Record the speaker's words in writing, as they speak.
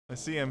I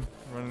see him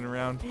running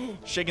around,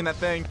 shaking that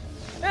thing.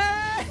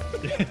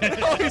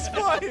 Oh, he's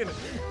flying!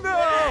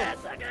 No!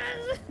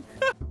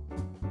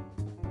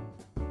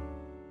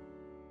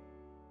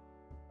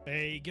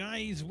 Hey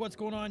guys, what's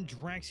going on?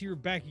 Drax here,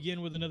 back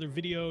again with another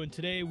video, and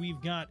today we've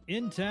got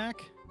Intac.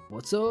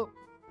 What's up?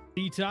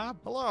 D-Top.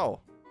 Hello.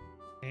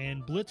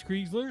 And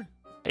Blitzkriegler.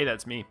 Hey,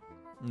 that's me.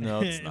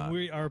 No, it's And not.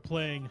 we are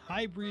playing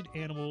hybrid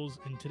animals,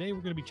 and today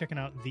we're going to be checking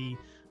out the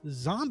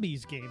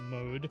zombies game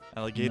mode.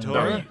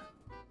 Alligator.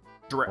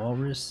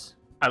 Walrus.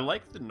 I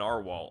like the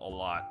narwhal a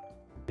lot.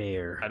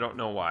 Bear. I don't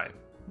know why.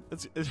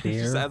 It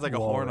just adds like a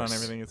horn on walrus.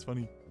 everything. It's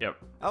funny. Yep.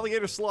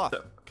 Alligator sloth.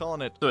 So-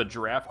 Calling it. So a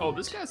giraffe. Oh,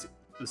 this guy's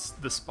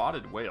the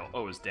spotted whale.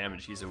 Oh, his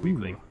damage. He's a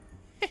weakling.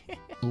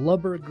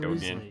 Blubber again.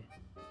 grizzly.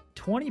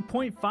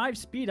 20.5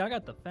 speed. I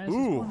got the fastest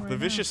one Ooh, right the now.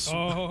 vicious.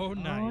 Oh,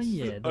 nice. Oh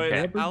yeah. The Oh,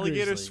 yeah, blubber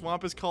alligator grizzly.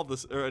 swamp is called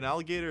this, or an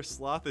alligator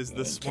sloth is the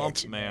Ain't swamp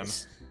catching man.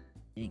 this.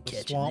 Ain't The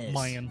catching swamp this.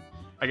 man.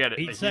 I got it.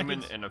 8 A human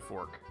seconds. and a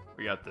fork.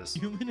 We got this.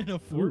 Human in a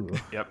fork. Ooh.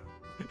 Yep.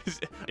 I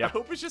Yep.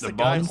 hope it's just The a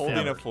guy bald holding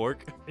a stabber.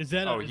 fork. Is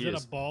that, Oh, is he that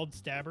is. a bald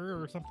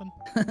stabber or something?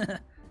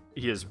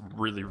 He is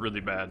really,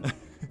 really bad.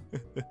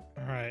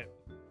 All right.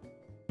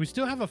 We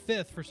still have a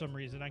fifth for some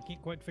reason. I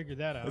can't quite figure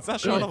that out. It's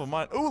not showing Good. up on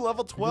mine. Ooh,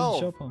 level It doesn't 12.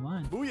 show up on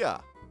mine.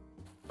 Booyah.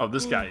 Oh,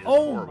 this guy is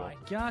Oh horrible. my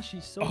gosh,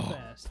 he's so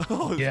fast.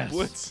 Oh, Yes.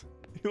 Blitz.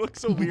 You look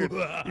so weird.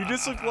 You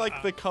just look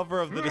like the cover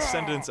of the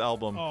Descendants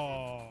album.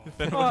 Oh. If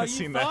anyone Oh, has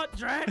you seen thought,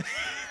 Drax?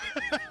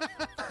 You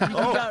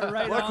Oh, got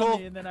right black on hole.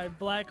 me, and then I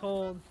black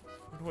holed.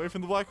 that. Away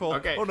from the black hole.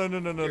 Okay. Oh, no, no,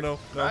 no, no, no.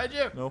 No. Right,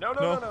 Jim. No, No,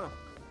 no, no. no, no.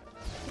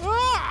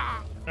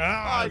 Ah!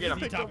 Ah, I get just him.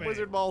 picked up D-Top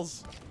wizard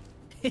balls.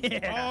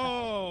 Yeah.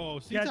 Oh,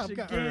 Got C-Top you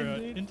got,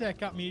 again, dude. Intac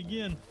got me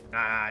again.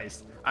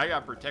 Nice. I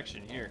got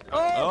protection here.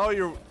 Oh,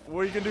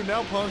 what are you gonna do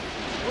now, punk?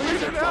 What are you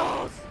gonna do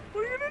now?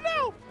 What are you gonna do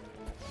now?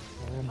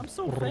 I'm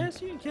so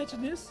fast, you ain't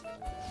catching this.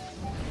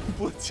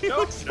 Blitz, you Nope,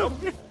 look so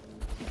nope. weird.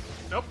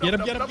 Nope. Get him,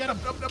 nope, get him, nope, get him.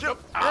 nope, nope,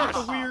 nope. That's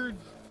Ah. a weird.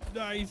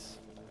 Nice.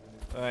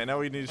 All right, now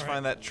we need to All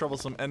find that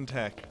troublesome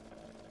Entech.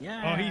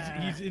 Yeah.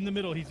 Oh, he's in the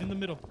middle. He's in the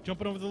middle,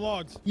 jumping over the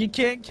logs. You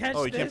can't catch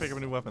Oh, you this. can't pick up a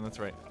new weapon. That's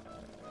right.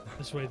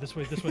 This way, this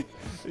way, this way.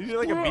 You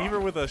like a beaver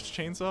with a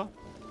chainsaw?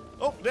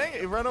 Oh, dang it!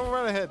 He ran over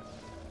right ahead.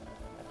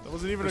 That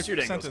wasn't even Pursuit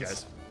a angles,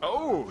 sentence. guys.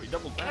 Oh, he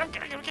doubled back.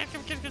 Come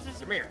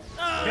here.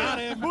 Got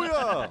him.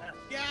 Booyah!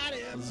 Got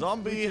him.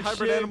 Zombie With the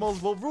hybrid shit.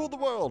 animals will rule the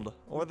world,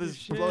 or this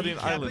shit. floating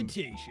island.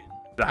 Decapitation.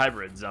 The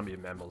hybrid zombie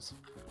mammals.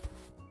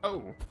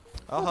 Oh.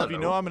 I'll have you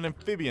Hello. know I'm an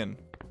amphibian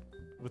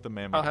with a I'll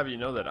mammal. have you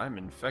know that I'm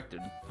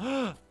infected.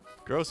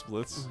 Gross,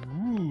 Blitz.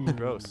 Ooh.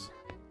 Gross.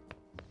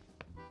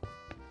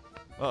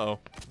 Uh-oh.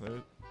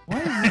 Why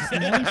is this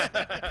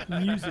nice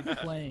music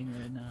playing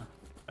right now?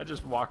 I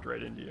just walked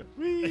right into you.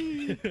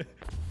 Whee!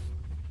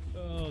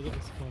 Oh, that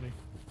was funny.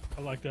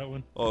 I like that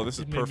one. Oh, this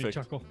is It made me perfect.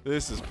 chuckle.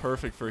 This is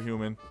perfect for a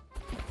human.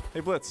 Hey,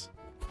 Blitz.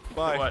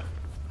 Bye. What?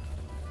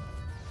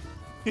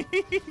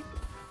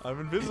 I'm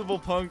invisible,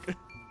 punk.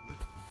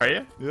 Are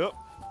you? Yep.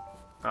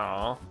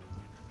 Aw.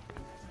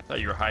 Thought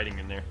you were hiding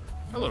in there.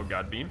 Hello,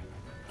 Godbeam.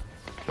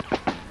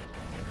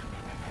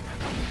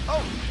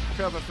 Oh,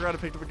 crap, I forgot I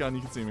picked up a gun.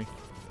 You can see me.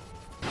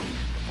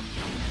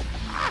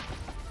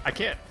 I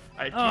can't.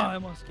 I Oh, I can't.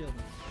 almost killed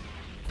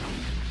him.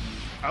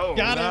 Oh,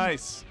 Got him.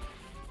 Nice.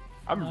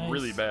 I'm Nice.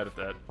 really bad at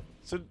that.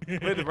 So,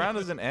 wait, the round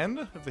doesn't end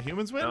if the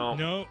humans win? No.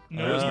 No,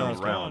 no, There's no humans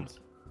round. gone.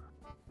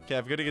 Okay,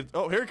 I've got to get...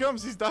 Oh, here he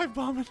comes. He's dive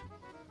bombing.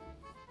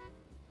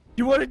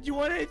 You want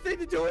anything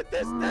to do with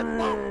this? Then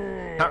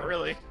Not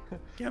really.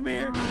 come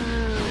here.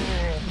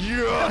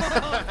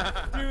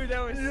 Yeah! Dude,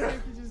 that was sick.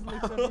 He just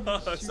looks up and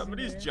just shoots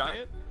Somebody's him there.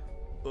 giant.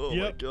 Oh,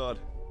 Yep. my God.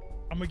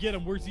 I'm gonna get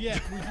him. Where's he at?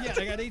 Where's he at?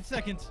 I got 8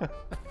 seconds.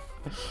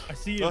 I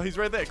see him. Oh, he's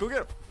right there. Go get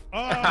him.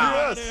 Oh,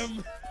 got Yes.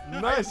 him.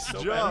 Nice so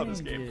bad job. at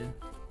this game. Dude.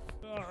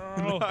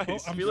 Oh,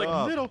 Nice I'm feel like in the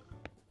job. middle.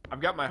 I've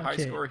got my high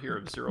Okay. score here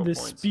of 0 The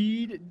points.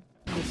 speed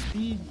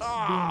being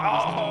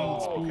Oh,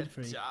 speed good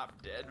freak. job,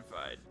 dead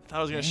fight.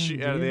 I was going to Dang,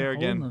 shoot out of the dude, air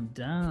holding again. them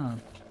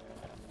down.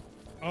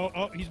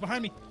 Oh, he's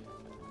behind me.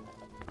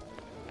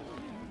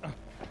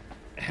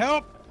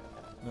 Help!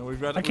 No, we've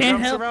got I can't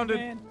help surrounded.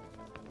 you, man.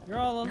 You're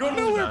all alone. You're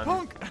going nowhere, Done.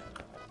 punk.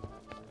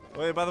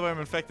 Wait, by the way, I'm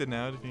infected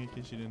now, in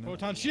case you didn't know.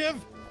 Photon shiv.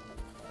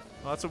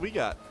 Oh, that's what we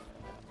got.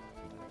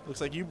 Looks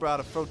like you brought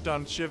a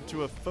photon shiv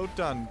to a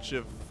photon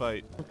shiv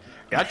fight.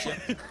 Gotcha.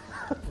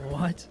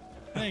 What?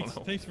 Thanks,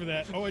 thanks for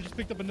that. Oh, I just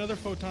picked up another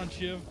photon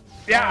shiv.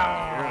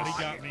 Yeah. Oh,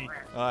 he got me.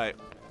 All right,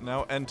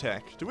 now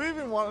Entech. Do we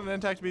even want an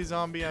Entech to be a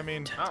zombie? I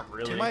mean, Not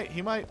really.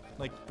 he might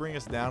like bring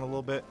us down a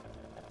little bit.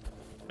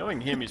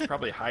 Knowing him, he's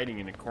probably hiding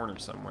in a corner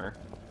somewhere.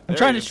 I'm There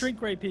trying he to is.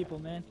 shrink ray people,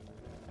 man.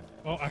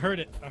 Oh, I heard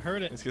it. I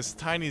heard it. It's because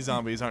tiny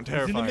zombies aren't He's in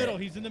terrifying. the middle.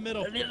 He's in the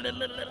middle.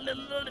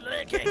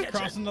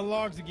 Crossing the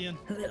logs again.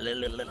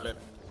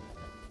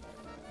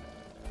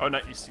 Oh,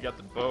 nice. You got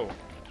the bow.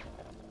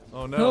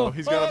 Oh no,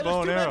 he's got a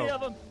bow and There's too many arrow.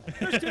 of them.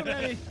 There's too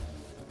many.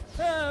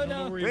 Oh I don't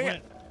know no. where he Dang went.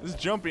 it. This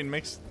jumping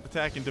makes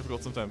attacking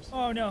difficult sometimes.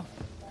 Oh no.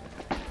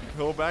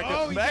 Go back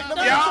Oh, up. he Back got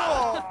the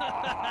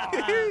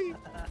him.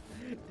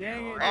 baseball.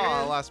 Dang it. Oh,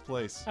 dude. last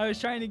place. I was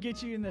trying to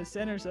get you in the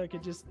center so I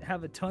could just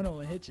have a tunnel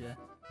and hit you.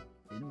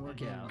 Didn't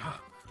work out.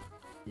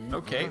 Didn't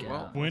Okay, work well.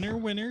 out. Winner,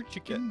 winner,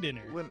 chicken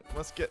dinner.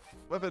 Must get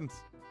weapons.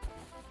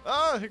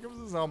 Ah, here comes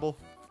the zombie.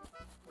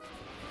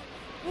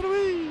 What are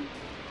we?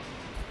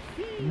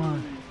 Come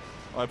on.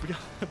 Oh,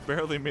 I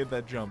barely made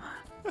that jump.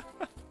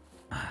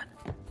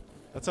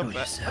 That's a Know bad.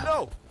 yourself.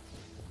 No!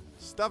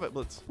 Stop it,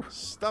 Blitz.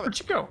 Stop Where'd it.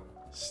 you go?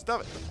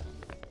 Stop it.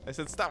 I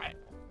said stop it.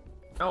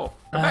 Oh.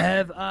 I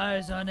have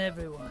eyes on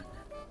everyone.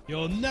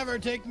 You'll never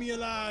take me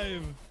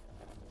alive.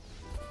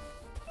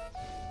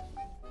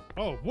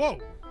 Oh, whoa.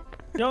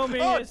 Show me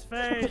Oh, his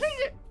face.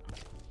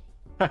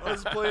 I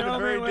was playing a Tell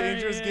me very where he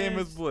dangerous game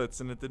with is. Blitz,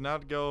 and it did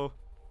not go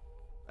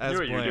I as knew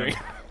what you were doing.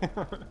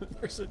 planned.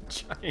 There's a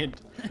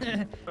giant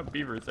a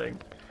beaver thing.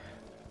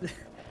 Are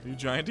you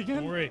giant Don't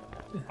again? worry.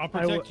 I'll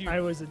protect you.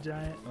 I was a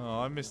giant. Oh,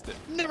 I missed it.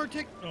 Never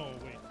take. Oh,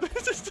 wait.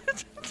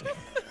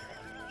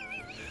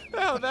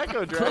 How'd that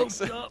go, Drax?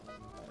 Close up.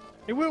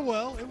 It went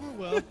well. It went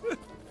well.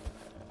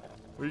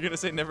 Were you gonna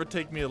say never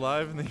take me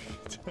alive? And then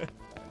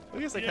I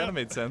guess that kind Yeah. of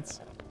made sense.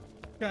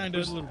 Kind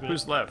of a little bit.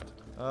 Who's left?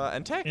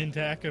 And Tech.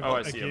 Intact of Oh,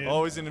 I see him. again.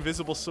 Always an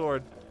invisible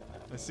sword.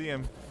 I see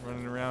him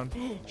running around,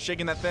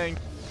 shaking that thing.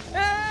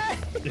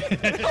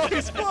 Oh,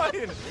 he's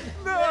flying!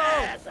 No!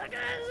 Yes, I got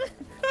it.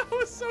 That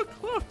was so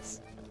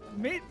close.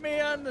 Meet me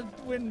on the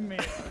windmill.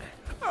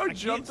 I I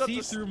jumped can't up see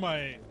to through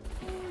my.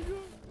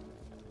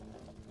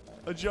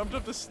 I jumped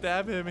up to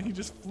stab him, and he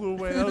just flew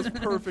away. That was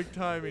perfect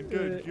timing.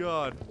 Good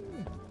God.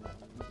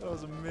 That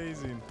was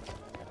amazing.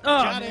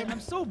 Oh, Got man, him. I'm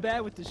so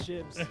bad with the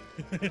ships.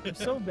 I'm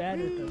so bad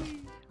with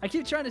them. I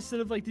keep trying to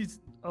set up like these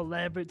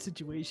elaborate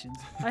situations.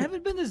 I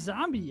haven't been a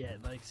zombie yet.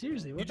 Like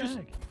seriously, what You the just-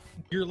 heck?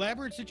 Your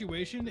elaborate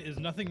situation is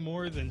nothing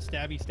more than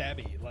stabby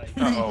stabby. Like.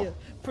 Uh-oh. Yeah,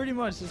 pretty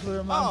much that's what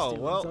I'm Oh,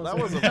 doing. well, So that I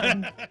was a-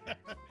 like,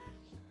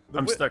 The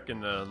I'm wi- stuck in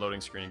the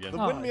loading screen again. The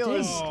Oh, windmill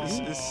is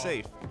dang.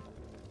 safe.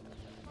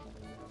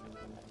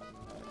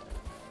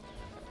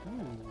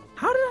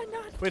 How did I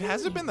not? Wait, kill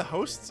has it you? been the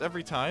hosts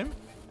every time?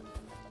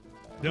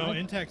 No,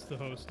 Intact's the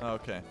host. Oh,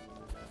 okay.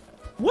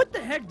 What the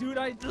heck, dude?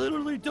 I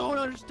literally don't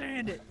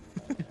understand it.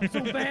 I'm so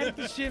bad at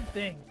the ship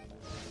thing.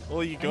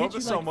 Well, you I go hit up to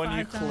you, like, someone,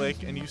 you 5 times, click,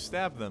 and- and you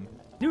stab them.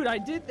 Dude, I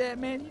did that,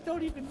 man. You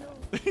don't even know.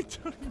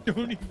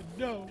 Don't even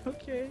know.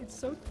 Okay, it's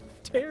so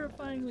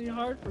terrifyingly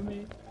hard for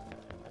me.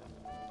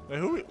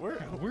 Wait,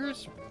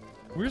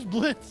 Where's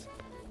Blitz?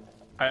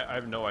 I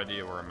have no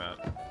idea where I'm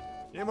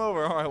at. Game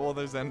over. All right, well,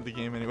 there's the end of the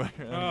game anyway.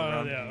 End of the Oh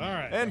round. yeah. All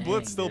right. And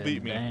Blitz Dang, still dude,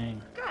 beat me.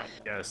 dang.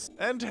 Yes.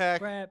 And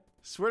Tack. Crap.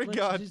 Swear to Let's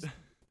God.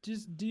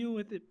 Just deal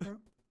with it, bro.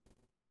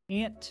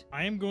 Ant.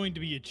 I am going to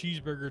be a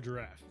cheeseburger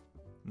giraffe.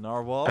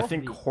 Narwhal. I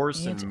think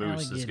horse and Ant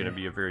moose is going to alligator.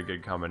 be a very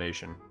good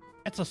combination.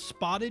 That's a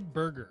spotted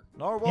burger.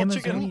 Narwhal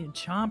chicken. Amazonian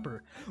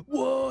chomper.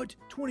 What?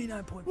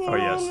 29.5. Oh,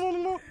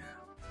 yes.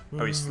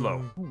 Oh, he's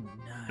slow. Ooh,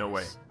 nice. No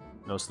way.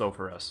 No slow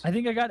for us. I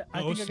think I got. I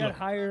No think I got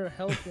slow. higher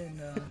health than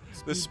The speed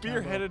combo,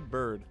 spear-headed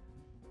bird.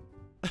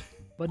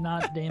 but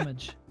not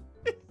damage.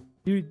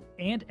 Dude,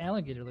 ant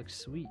alligator looks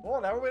sweet. Oh,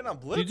 now we're waiting on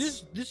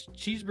Blitz. Dude, this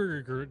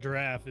cheeseburger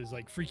giraffe is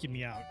like freaking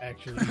me out.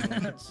 Actually, Like,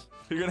 it's-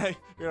 You're gonna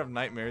have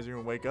nightmares. You're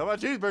gonna wake up. A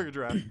cheeseburger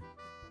draft.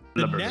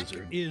 the The neck burgers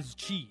are- is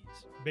cheese,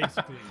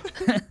 basically.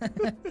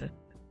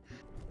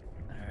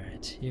 All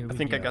right, here we I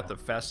think go. I got the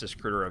fastest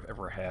critter I've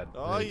ever had.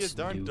 Oh, you Let's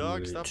darn do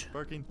dog! it. Stop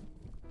barking.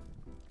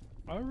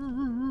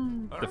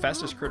 The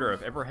fastest critter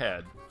I've ever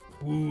had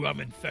Ooh, I'm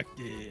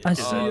infected. I is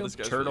see Oh, you. this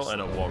guy's turtle really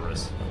and a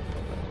walrus.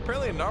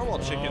 Apparently, a narwhal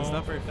chicken's Oh.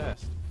 not very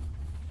fast.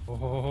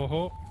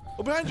 Oh,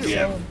 Oh, behind you!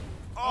 Yeah.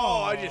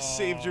 Oh, I just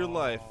saved your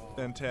life,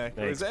 Tack.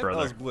 Thanks, That brother.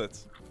 was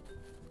Blitz.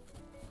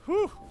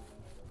 Whew.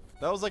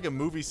 That was like a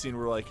movie scene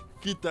where like,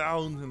 get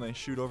down, and they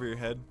shoot over your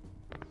head.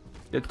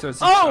 It was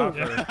Oh!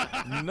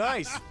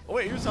 Nice. Oh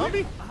wait, you're a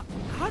zombie?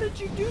 How did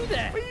you do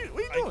that? What are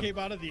you I doing? came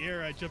out of the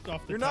air. I jumped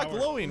off the You're tower. not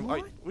glowing.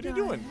 What What are you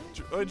the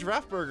doing?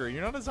 Giraffe burger.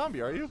 You're not a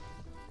zombie, are you?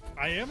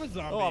 I am a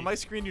zombie. Oh, on my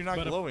screen, you're not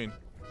But glowing.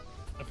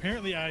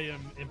 Apparently, I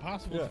am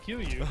impossible Yeah. to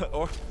kill you.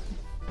 Or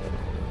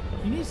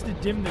He needs to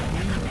dim the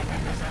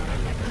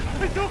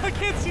green. no, I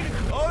can't see it.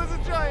 Oh, there's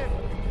a giant.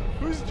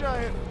 Who's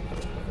giant?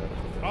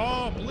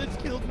 Oh, Blitz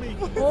killed me.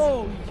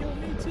 Oh, he killed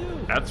me too.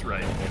 That's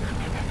right.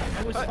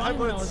 I was I fine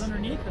when I was- was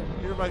underneath him.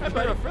 You're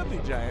a friendly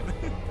giant.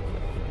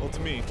 Well, to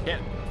me.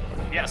 Can't.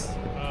 Yes.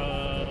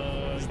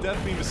 His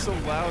death beam is so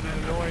loud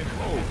and annoying.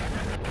 Oh.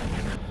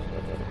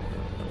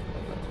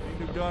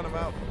 Need a new gun. I'm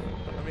out.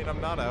 I mean,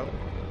 I'm not out.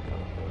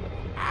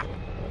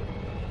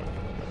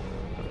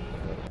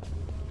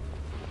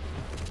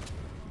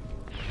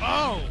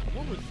 Oh,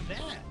 what was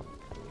that?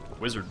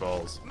 Wizard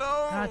balls.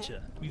 No.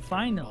 Gotcha.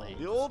 Finally.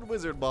 The old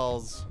wizard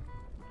balls.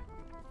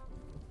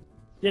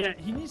 Yeah,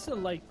 he needs to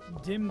like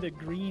dim the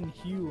green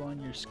hue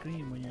on your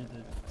screen when you're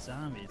the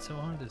zombie. It's so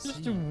hard to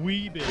Just see. a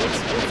wee bit.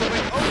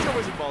 Oh, it's a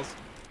wizard balls.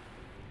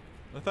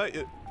 I thought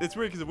it's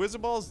weird because the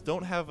wizard balls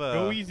don't have a.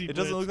 Go easy, It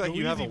doesn't Blitz. look like Go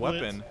you have a easy,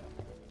 Blitz. weapon.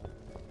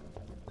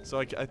 So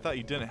I thought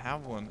you didn't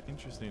have one.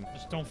 Interesting.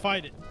 Just don't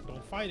fight it.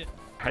 Don't fight it.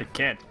 I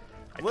can't.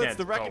 I Blitz, can't.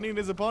 the reckoning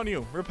is upon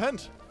you.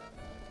 Repent.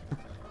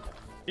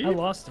 I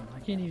lost him. I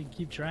can't even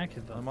keep track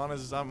of I'm him. on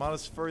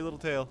his furry little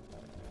tail.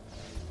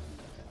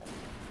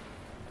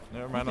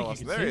 Never I mind, I don't lost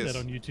think him. you There can he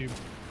say is. that on YouTube.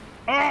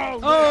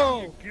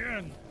 Oh!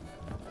 Again.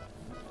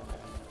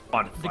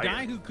 On The fire.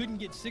 guy who couldn't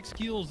get 6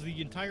 kills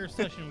the entire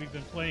session we've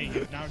been playing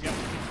has now got 6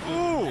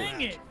 kills. Ooh.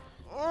 Dang it!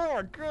 Oh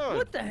my god.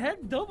 What the heck?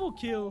 Double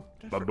kill.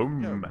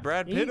 Ba-boom. Yeah,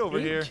 Brad Pitt over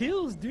eight here.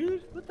 kills,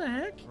 dude. What the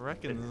heck?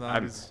 Wrecking the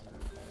I'm zombies.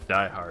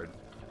 Die hard.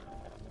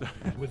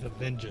 With a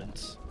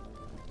vengeance.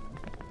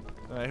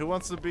 Alright, who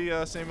wants to be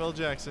Samuel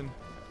Jackson?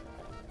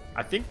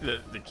 I think the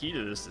key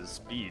to this is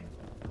speed.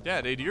 Yeah,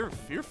 dude,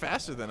 you're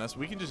faster than us.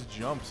 We can just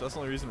jump, so that's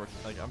the only reason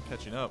I'm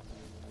catching up.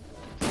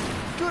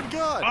 Good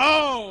God!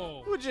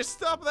 Oh! Would you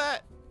stop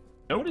that?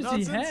 What does he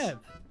Nonsense. have?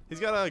 He's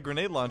got a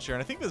grenade launcher,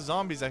 and I think the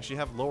zombies actually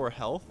have lower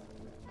health.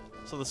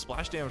 So the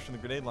splash damage from the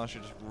grenade launcher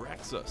just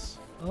wrecks us.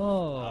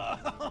 Oh.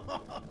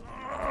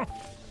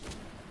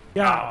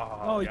 Yeah.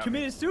 Oh, he got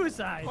committed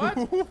suicide.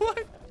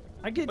 What?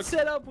 I get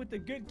set up with a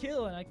good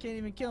kill and I can't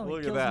even kill him. He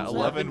Look at kills that,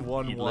 himself.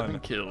 11-1-1. 11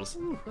 kills.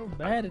 Ooh, so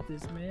bad at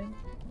this, man.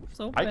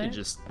 So I bad. could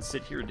just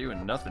sit here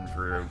doing nothing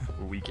for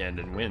a weekend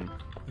and win.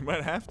 You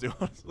might have to,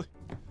 honestly.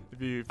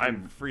 If you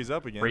I'm freeze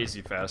up again.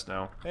 Crazy fast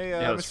now. Hey,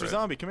 Yeah, that's Mr. right.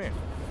 Zombie, come here.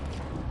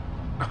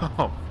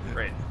 Oh,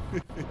 great.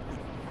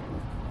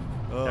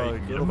 Oh, you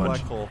can get little a black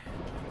bunch. hole.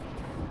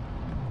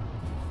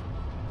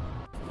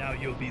 Now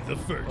you'll be the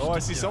first. Oh, I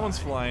to see die. someone's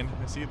flying.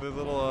 I see the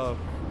little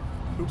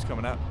hoops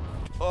coming out.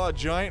 Oh, a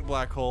giant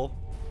black hole.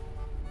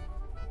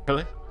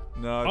 Really?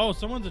 No. Oh,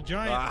 someone's a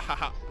giant.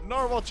 Ah,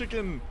 narwhal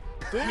chicken.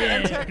 Dang it,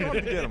 I'm tacking on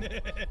to get him.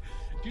 Did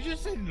you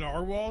just say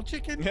narwhal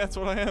chicken? Yeah, that's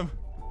what I am.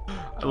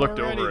 I looked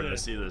Alrighty over and I then.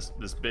 see this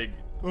big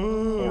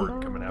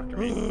horde coming after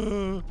me.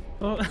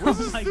 Oh, What's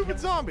this my stupid God.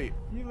 zombie?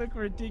 You look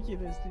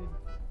ridiculous, dude.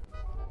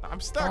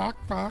 I'm stuck.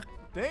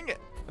 Dang it.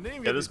 I didn't even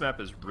Yeah, get this map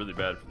is really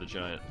bad for the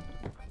giant.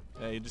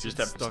 Yeah, you You just, just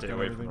get have to stuck stay on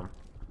away from everything.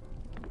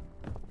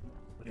 them.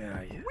 Where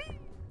are you?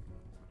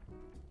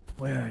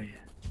 Where are you?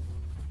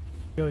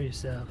 Show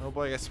yourself. Oh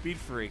boy, I got speed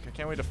freak. I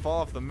can't wait to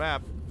fall off the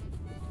map.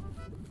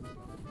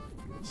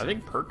 I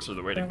think perks are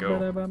the way to go.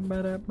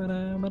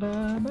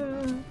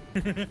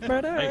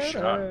 Nice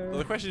shot. Well,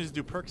 the question is,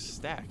 do perks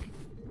stack?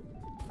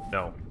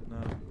 No, No.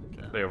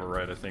 Okay. they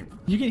override, I think.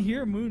 You can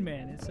hear Moon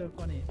Man. It's so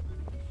funny.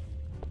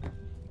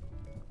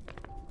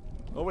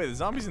 Oh wait, the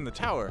zombie's in the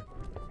tower.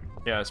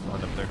 Yeah, I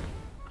spawned up there.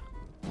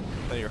 I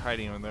thought you were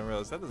hiding him and then I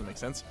realized that doesn't make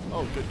sense.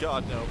 Oh, good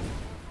God, no.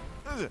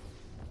 Ugh.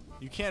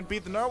 You can't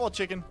beat the narwhal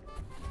chicken.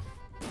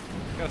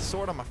 I got a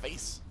sword on my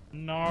face.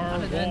 Narwhal. How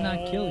did that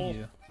not kill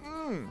you?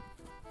 Mmm.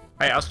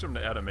 I asked him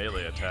to add a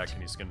melee attack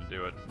and he's gonna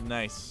do it.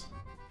 Nice.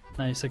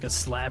 Nice, like a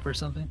slap or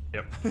something.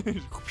 Yep.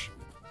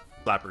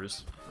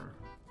 Flappers.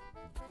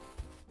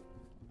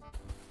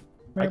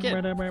 I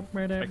can't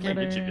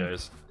get you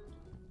guys.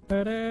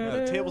 Yeah,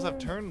 the tables have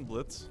turned,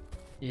 Blitz.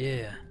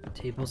 Yeah,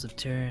 tables have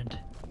turned.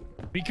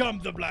 Become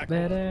the black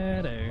hole.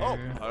 Oh,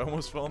 I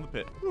almost fell in the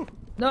pit. Whew.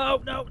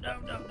 No.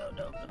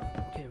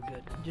 Okay, we're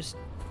good. Just,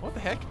 What the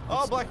heck?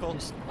 Oh, black hole.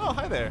 Just- Oh,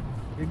 hi there,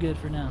 you're good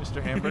for now.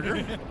 Mr. Hamburger.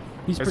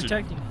 He's Guys are-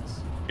 protecting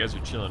us. You guys are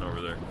chilling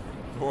over there.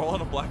 We're all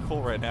in a black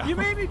hole right now. You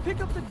made me pick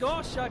up the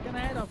Gauss shotgun. I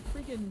had a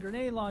freaking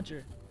grenade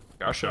launcher.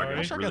 Gosh,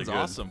 shotgun's That really shotgun's good.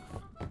 awesome.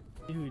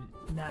 Dude,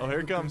 nah, Oh, here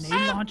it the comes.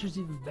 Grenade launcher's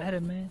even better,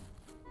 man.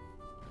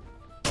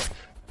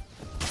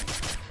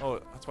 Oh,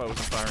 that's why I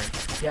wasn't firing.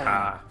 Yeah.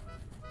 Ah,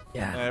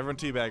 Yeah, Yeah. everyone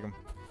teabag him.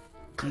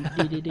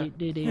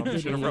 I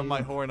should have rubbed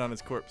my horn on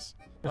his corpse.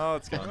 Oh,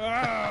 it's gone.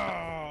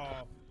 Oh,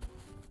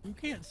 you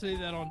can't say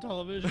that on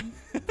television.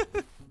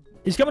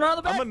 He's coming around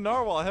the back. I'm a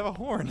narwhal. I have a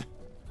horn.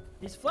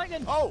 He's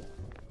flanking. Oh.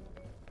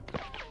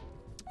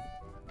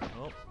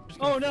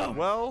 Oh no.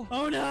 Well,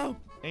 Oh no.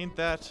 ain't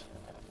that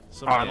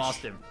some oh, I ish.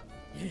 lost him.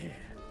 Yeah.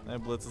 Hey,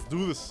 Blitz, let's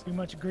do this. Too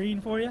much green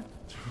for you?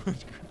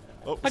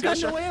 Oh, I got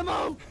shot. no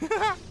ammo.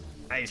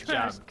 Nice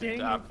Gosh, job. Good dang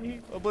job. it,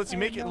 dude. Oh, Blitz, you I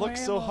make got it no look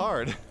so ammo.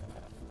 hard.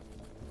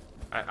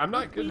 I'm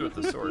not good with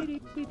the sword.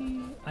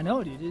 I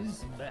know, dude.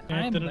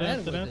 I'm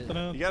bad with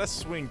it. You gotta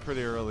swing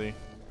pretty early.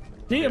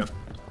 Damn. Yeah.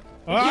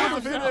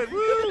 Ah!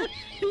 Woo!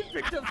 He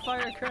picked up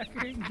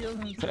firecracker and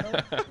killed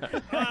himself.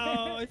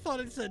 Oh, I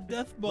thought it said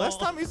death ball. Last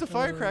time I used a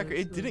firecracker,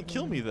 it didn't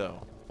kill me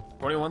though.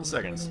 21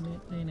 seconds.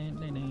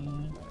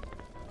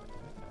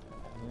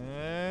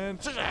 And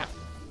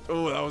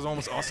oh, that was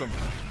almost awesome.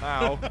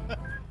 Ow.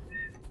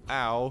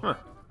 Ow. Huh.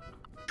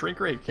 Shrink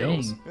rate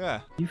kills. Dang. Yeah.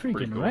 You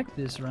Pretty freaking cool. wrecked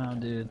this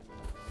round, dude.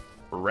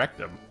 Wrecked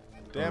him.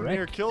 Damn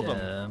near Wrecked killed him.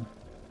 him.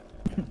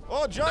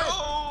 Oh, giant!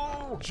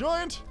 No!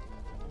 Giant!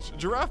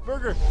 Giraffe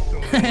burger!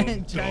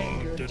 Giant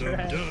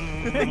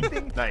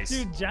giraffe. Nice.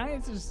 Dude,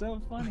 giants are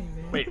so funny,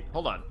 man. Wait,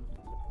 hold on.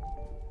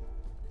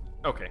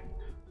 Okay.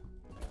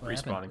 What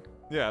happened? Respawning.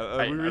 Yeah,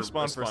 I we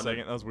respawned for a responded.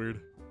 second. That was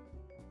weird.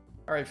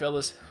 Alright,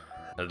 fellas.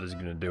 That is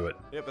gonna do it.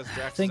 Yep, that's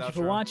Jax's Thank you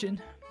for outro. watching.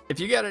 If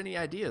you got any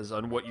ideas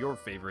on what your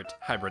favorite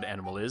hybrid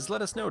animal is,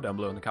 let us know down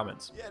below in the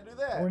comments. Yeah, do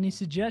that. Or any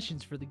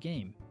suggestions for the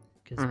game.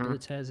 Because Mhm.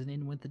 Blitz has an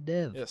in with the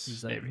dev. Yes,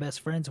 He's like maybe.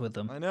 best friends with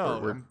them. I know.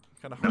 We're- I'm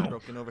kind of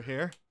heartbroken over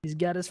here. He's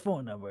got his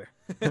phone number.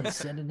 I'm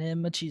sending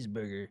him a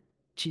cheeseburger.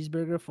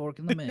 cheeseburger fork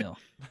in the mail.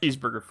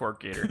 Cheeseburger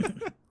fork gator.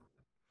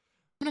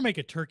 I'm gonna make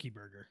a turkey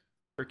burger.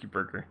 Turkey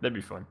burger. That'd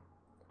be fun.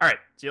 All right.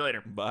 See you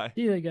later. Bye.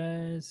 See you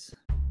guys.